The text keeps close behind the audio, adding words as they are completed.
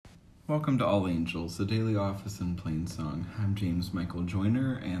Welcome to All Angels, the daily office in plain song. I'm James Michael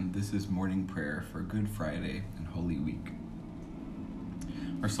Joyner, and this is morning prayer for Good Friday and Holy Week.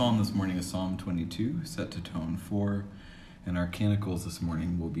 Our psalm this morning is Psalm 22, set to tone 4, and our canticles this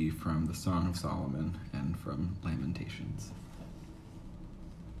morning will be from the Song of Solomon and from Lamentations.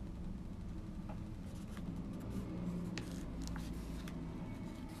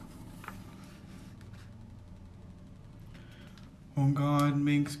 O God,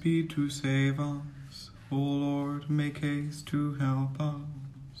 make speed to save us. O Lord, make haste to help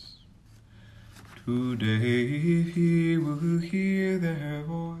us. Today, if ye will hear their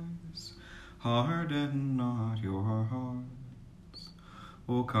voice, harden not your hearts.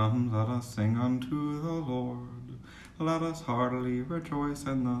 O come, let us sing unto the Lord. Let us heartily rejoice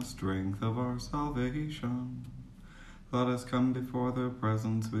in the strength of our salvation. Let us come before their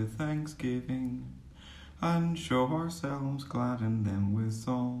presence with thanksgiving, and show ourselves glad in them with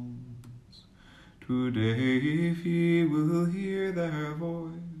songs. Today, if ye will hear their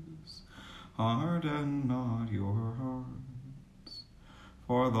voice, harden not your hearts.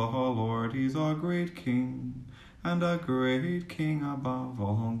 For the Lord, he's a great King, and a great King above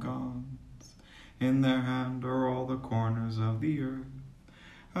all gods. In their hand are all the corners of the earth,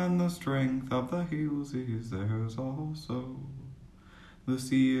 and the strength of the hills is theirs also. The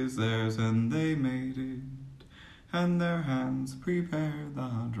sea is theirs, and they made it, and their hands prepared the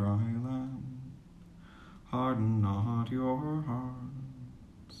dry land. Harden not your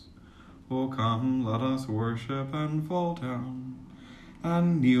hearts. O come, let us worship and fall down,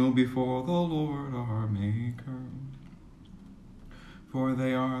 and kneel before the Lord our Maker. For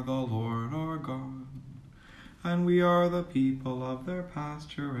they are the Lord our God, and we are the people of their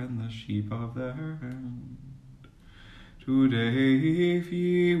pasture and the sheep of their hand. Today, if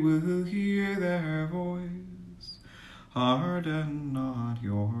ye will hear their voice, harden not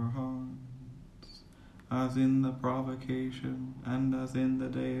your hearts, as in the provocation and as in the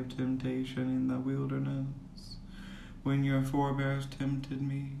day of temptation in the wilderness, when your forebears tempted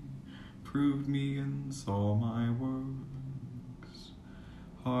me, proved me, and saw my works.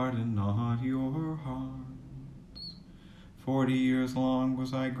 Harden not your hearts. 40 years long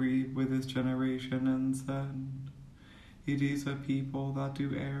was I grieved with this generation, and said, it is a people that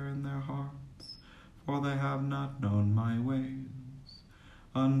do err in their hearts, for they have not known my ways,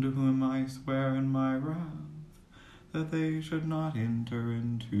 unto whom I swear in my wrath, that they should not enter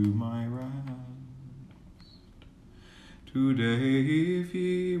into my rest. Today, if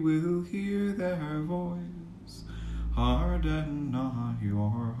ye will hear their voice, harden not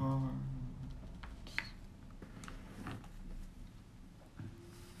your hearts.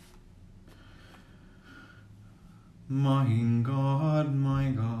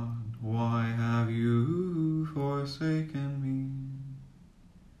 My God, why have you forsaken me,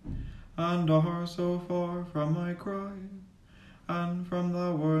 and are so far from my cry, and from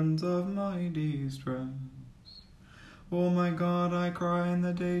the words of my distress? O my God, I cry in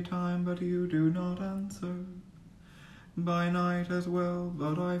the daytime, but you do not answer, by night as well,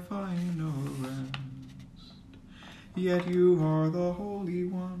 but I find no rest. Yet you are the Holy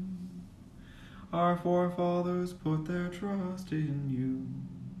One. Our forefathers put their trust in you.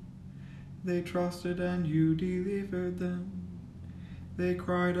 They trusted and you delivered them. They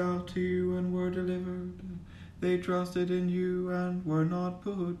cried out to you and were delivered. They trusted in you and were not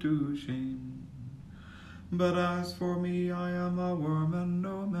put to shame. But as for me, I am a worm and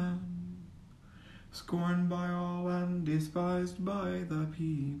no man, scorned by all and despised by the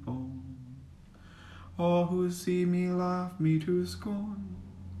people. All who see me laugh me to scorn.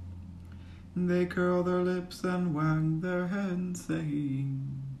 They curl their lips and wag their heads,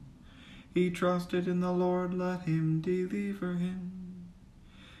 saying, he trusted in the Lord, let him deliver him.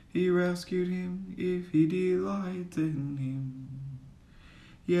 He rescued him if he delights in him.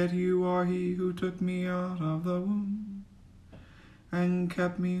 Yet you are he who took me out of the womb, and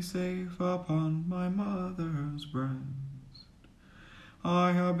kept me safe upon my mother's breast.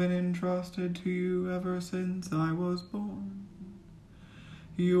 I have been entrusted to you ever since I was born.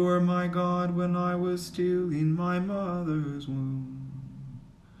 You were my God when I was still in my mother's womb.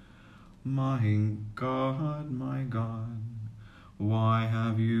 My God, why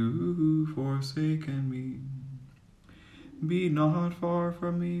have you forsaken me? Be not far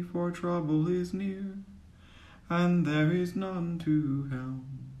from me, for trouble is near, and there is none to help.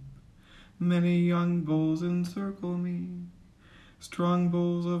 Many young bulls encircle me, strong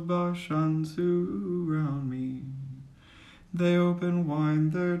bulls of Bashan surround me. They open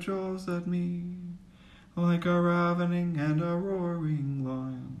wide their jaws at me, like a ravening and a roaring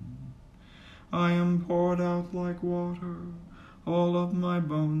lion. I am poured out like water, all of my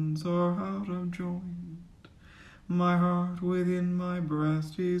bones are out of joint. My heart within my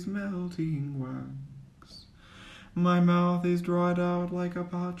breast is melting wax. My mouth is dried out like a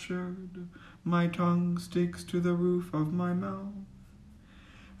potsherd, my tongue sticks to the roof of my mouth.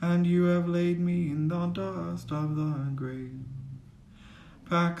 And you have laid me in the dust of the grave.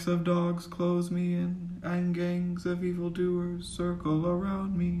 Packs of dogs close me in, and gangs of evildoers circle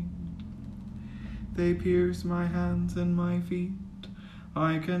around me. They pierce my hands and my feet,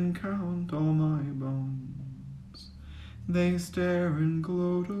 I can count all my bones. They stare and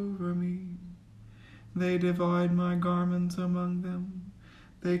gloat over me, they divide my garments among them,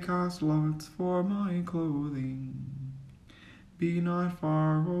 they cast lots for my clothing. Be not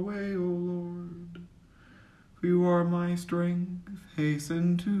far away, O Lord, for you are my strength,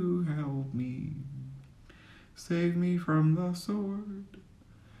 hasten to help me. Save me from the sword,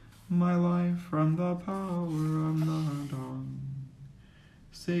 my life from the power of the dog.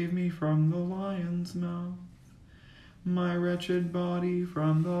 Save me from the lion's mouth, my wretched body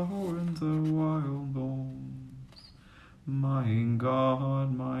from the horns of wild bulls. My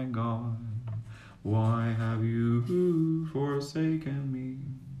God, why have you forsaken me?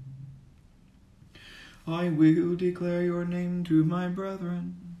 I will declare your name to my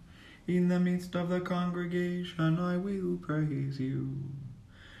brethren. In the midst of the congregation I will praise you.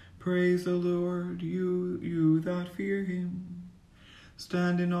 Praise the Lord, you that fear him.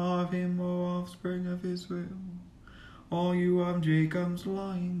 Stand in awe of him, O offspring of Israel. All you of Jacob's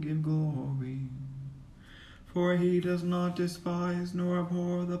line, give glory. For he does not despise nor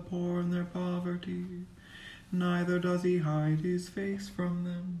abhor the poor in their poverty, neither does he hide his face from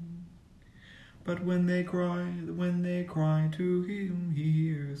them. But when they cry to him, he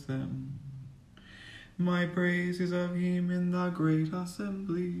hears them. My praise is of him in the great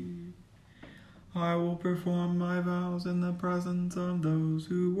assembly. I will perform my vows in the presence of those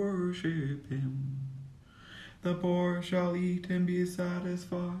who worship him. The poor shall eat and be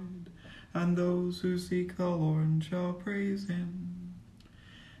satisfied, and those who seek the Lord shall praise him.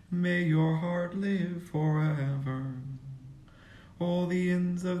 May your heart live forever. All the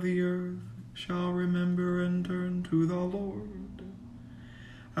ends of the earth shall remember and turn to the Lord,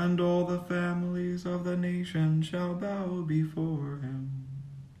 and all the families of the nation shall bow before him.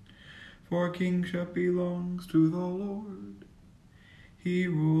 For kingship belongs to the Lord. He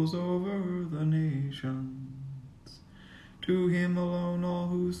rules over the nations. To him alone all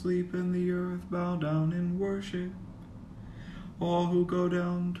who sleep in the earth bow down in worship. All who go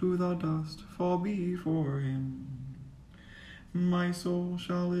down to the dust fall before him. My soul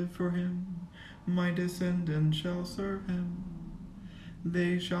shall live for him, my descendants shall serve him.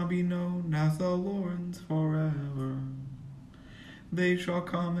 They shall be known as the Lord's forever. They shall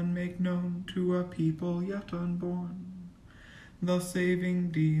come and make known to a people yet unborn the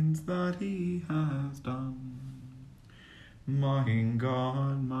saving deeds that he has done. My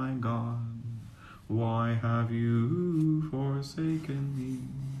God, why have you forsaken me?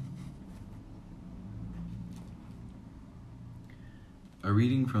 A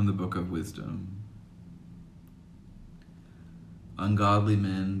reading from the Book of Wisdom. Ungodly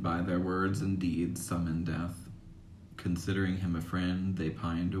men by their words and deeds summon death. Considering him a friend, they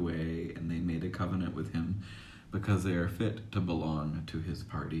pined away, and they made a covenant with him, because they are fit to belong to his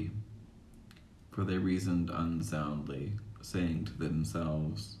party. For they reasoned unsoundly, saying to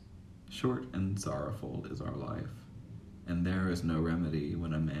themselves, short and sorrowful is our life, and there is no remedy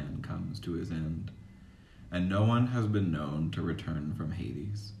when a man comes to his end, and no one has been known to return from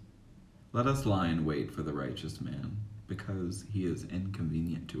Hades. Let us lie in wait for the righteous man, because he is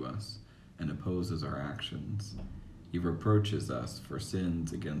inconvenient to us and opposes our actions. He reproaches us for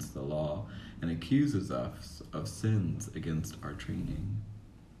sins against the law and accuses us of sins against our training.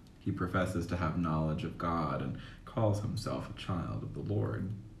 He professes to have knowledge of God and calls himself a child of the Lord.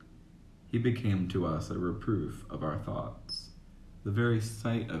 He became to us a reproof of our thoughts. The very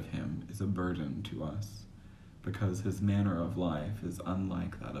sight of him is a burden to us, because his manner of life is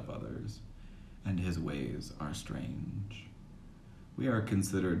unlike that of others, and his ways are strange. We are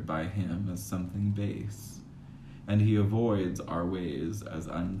considered by him as something base, and he avoids our ways as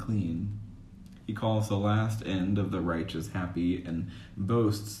unclean. He calls the last end of the righteous happy and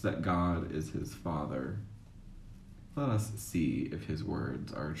boasts that God is his Father. Let us see if his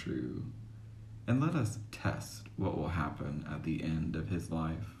words are true, and let us test what will happen at the end of his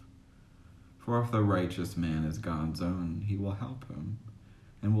life. For if the righteous man is God's own, he will help him,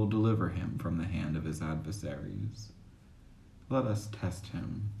 and will deliver him from the hand of his adversaries. Let us test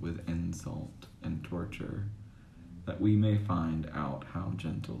him with insult and torture, that we may find out how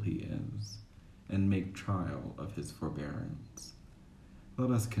gentle he is, and make trial of his forbearance. let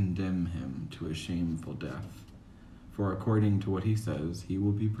us condemn him to a shameful death, for according to what he says, he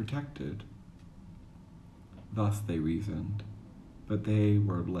will be protected. Thus they reasoned, but they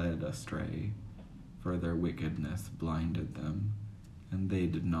were led astray, for their wickedness blinded them, and they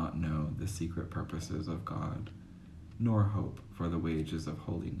did not know the secret purposes of God, nor hope for the wages of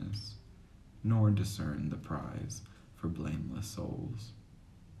holiness, nor discern the prize for blameless souls.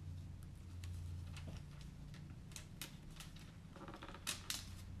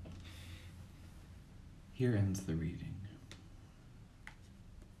 Here ends the reading.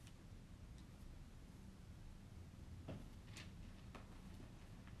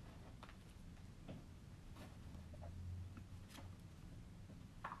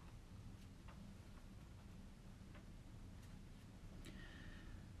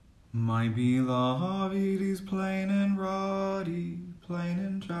 My beloved is plain and ruddy, plain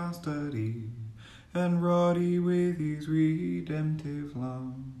in chastity, and ruddy with his redemptive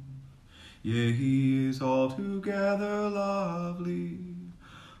love. Yea, he is altogether lovely,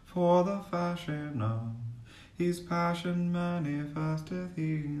 for the fashion of his passion manifesteth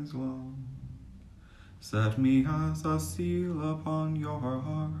his love. Set me as a seal upon your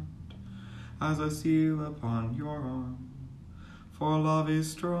heart, as a seal upon your arm. For love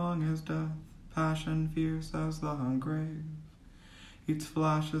is strong as death, passion fierce as the grave. Its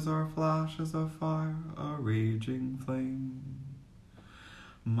flashes are flashes of fire, a raging flame.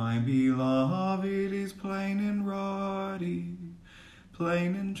 My beloved is plain and ruddy,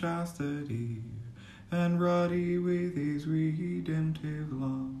 plain in chastity, and ruddy with his redemptive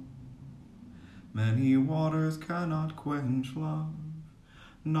love. Many waters cannot quench love,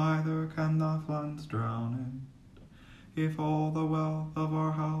 neither can the floods drown it. If all the wealth of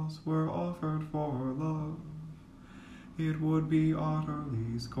our house were offered for love, it would be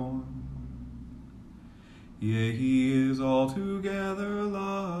utterly scorned. Yea, he is altogether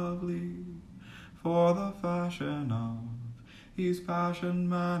lovely, for the fashion of his passion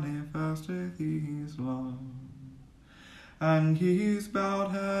manifesteth his love. And his bowed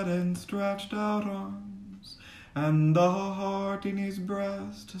head and stretched out arms, and the heart in his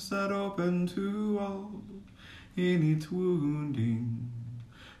breast set open to all, in its wounding,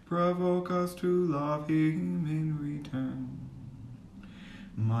 provoke us to love him in return.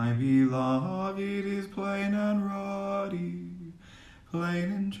 My beloved is plain and ruddy, plain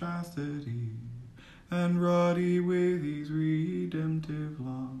in chastity, and ruddy with his redemptive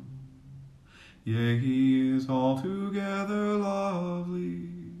love. Yea, he is altogether lovely,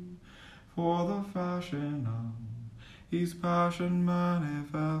 for the fashion of his passion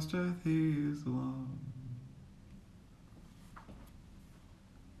manifesteth his love.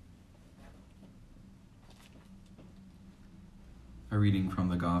 A reading from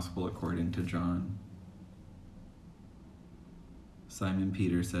the Gospel according to John. Simon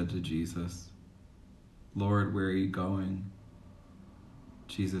Peter said to Jesus, Lord, where are you going?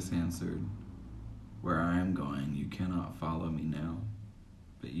 Jesus answered, Where I am going, you cannot follow me now,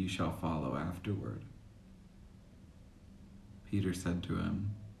 but you shall follow afterward. Peter said to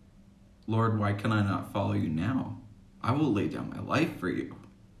him, Lord, why can I not follow you now? I will lay down my life for you.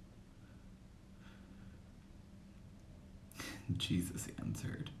 Jesus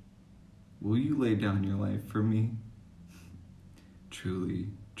answered, Will you lay down your life for me? Truly,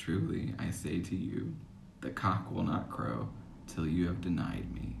 truly, I say to you, the cock will not crow till you have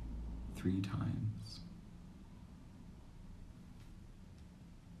denied me 3 times.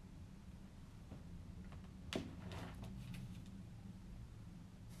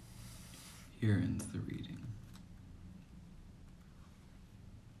 Here ends the reading.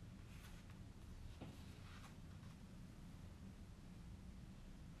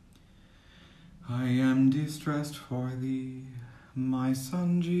 I am distressed for thee, my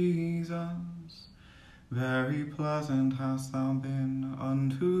son Jesus. Very pleasant hast thou been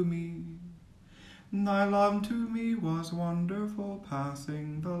unto me. Thy love to me was wonderful,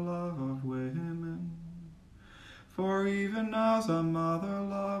 passing the love of women. For even as a mother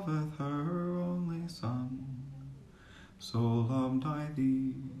loveth her only son, so loved I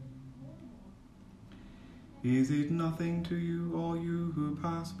thee. Is it nothing to you, all you who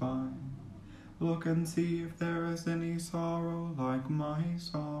pass by? Look and see if there is any sorrow like my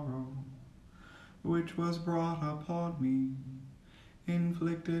sorrow, which was brought upon me,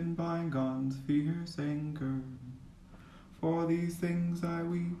 inflicted by God's fierce anger. For these things I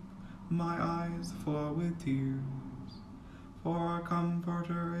weep, my eyes flow with tears. For a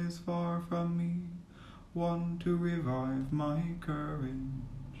comforter is far from me, one to revive my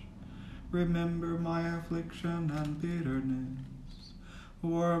courage. Remember my affliction and bitterness,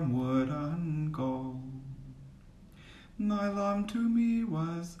 wormwood and gall. Thy love to me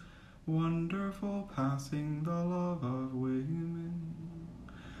was wonderful, passing the love of women.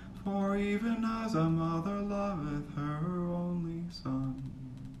 For even as a mother loveth her only son,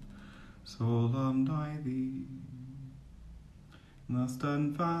 so loved I thee. The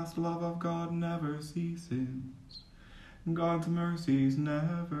steadfast love of God never ceases. God's mercies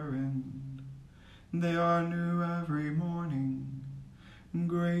never end. They are new every morning.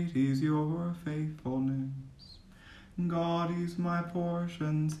 Great is your faithfulness. God is my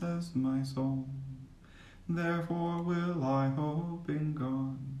portion, says my soul. Therefore will I hope in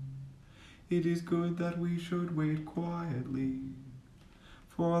God. It is good that we should wait quietly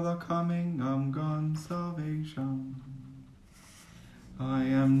for the coming of God's salvation. I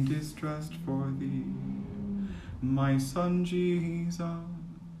am distressed for thee, my son Jesus.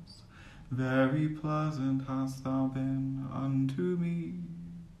 Very pleasant hast thou been unto me.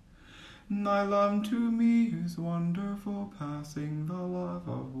 Thy love to me is wonderful, passing the love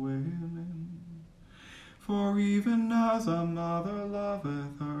of women. For even as a mother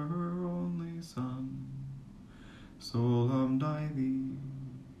loveth her only son, so loved I thee,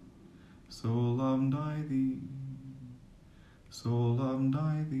 so loved I thee, so loved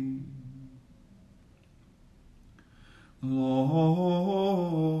I thee. Lord,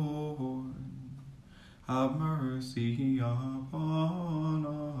 have mercy upon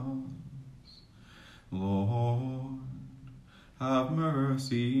us. Lord, have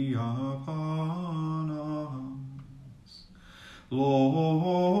mercy upon us.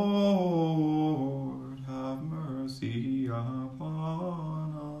 Lord, have mercy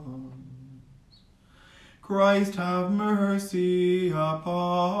upon us. Christ, have mercy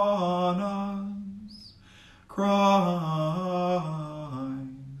upon us. Christ,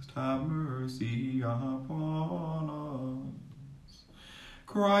 have mercy upon us.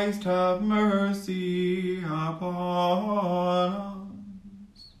 Christ, have mercy upon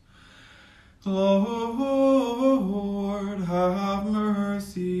us. Lord, have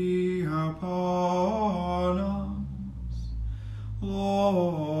mercy upon us.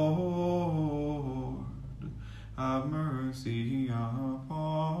 Lord, have mercy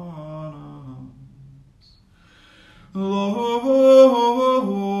upon us. Lord,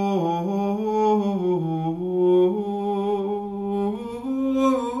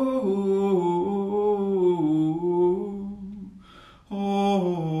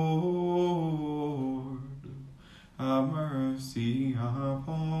 have mercy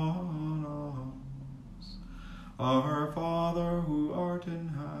upon us. Our Father who art in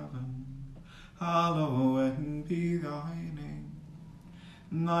heaven, hallowed be thy name.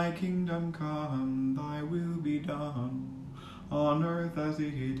 Thy kingdom come, thy will be done, on earth as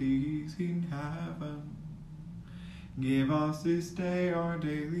it is in heaven. Give us this day our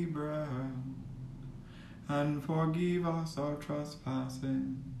daily bread, and forgive us our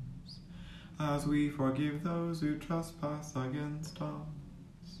trespasses, as we forgive those who trespass against us.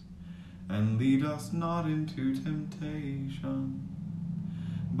 And lead us not into temptation,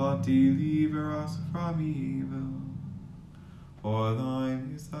 but deliver us from evil. For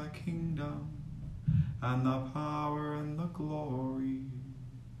thine is the kingdom, and the power, and the glory,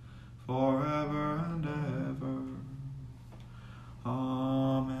 forever and ever.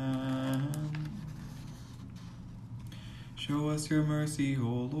 Amen. Show us your mercy,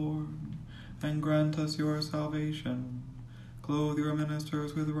 O Lord, and grant us your salvation. Clothe your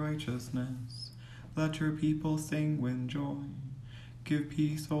ministers with righteousness. Let your people sing with joy. Give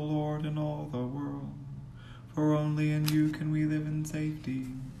peace, O Lord, in all the world. For only in you can we live in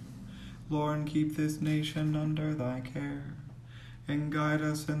safety. Lord, keep this nation under thy care, and guide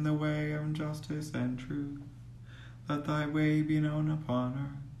us in the way of justice and truth. Let thy way be known upon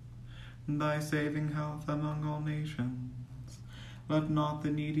earth, and thy saving health among all nations. Let not the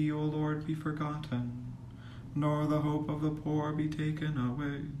needy, O Lord, be forgotten, nor the hope of the poor be taken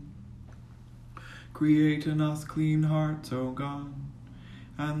away. Create in us clean hearts, O God,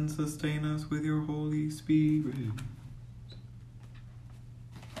 and sustain us with your Holy Spirit.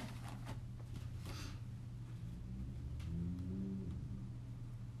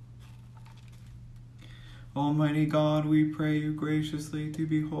 Almighty God, we pray you graciously to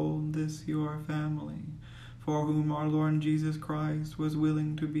behold this your family, for whom our Lord Jesus Christ was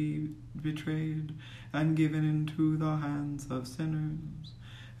willing to be betrayed and given into the hands of sinners,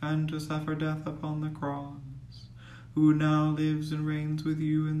 and to suffer death upon the cross, who now lives and reigns with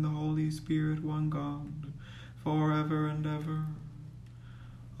you in the Holy Spirit, one God, forever and ever.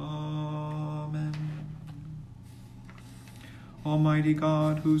 Amen. Almighty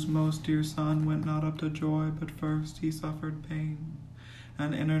God, whose most dear Son went not up to joy, but first he suffered pain,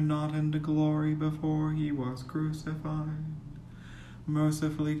 and entered not into glory before he was crucified.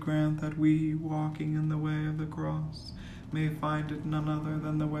 Mercifully grant that we, walking in the way of the cross, may find it none other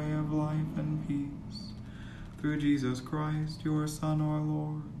than the way of life and peace. Through Jesus Christ, your Son, our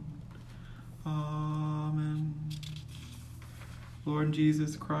Lord. Amen. Lord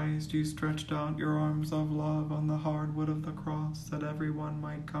Jesus Christ, you stretched out your arms of love on the hard wood of the cross, that everyone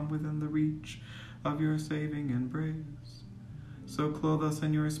might come within the reach of your saving embrace. So clothe us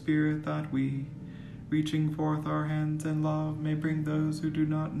in your Spirit, that we, reaching forth our hands in love, may bring those who do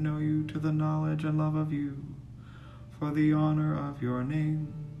not know you to the knowledge and love of you, for the honor of your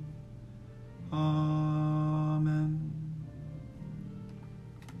name. Amen.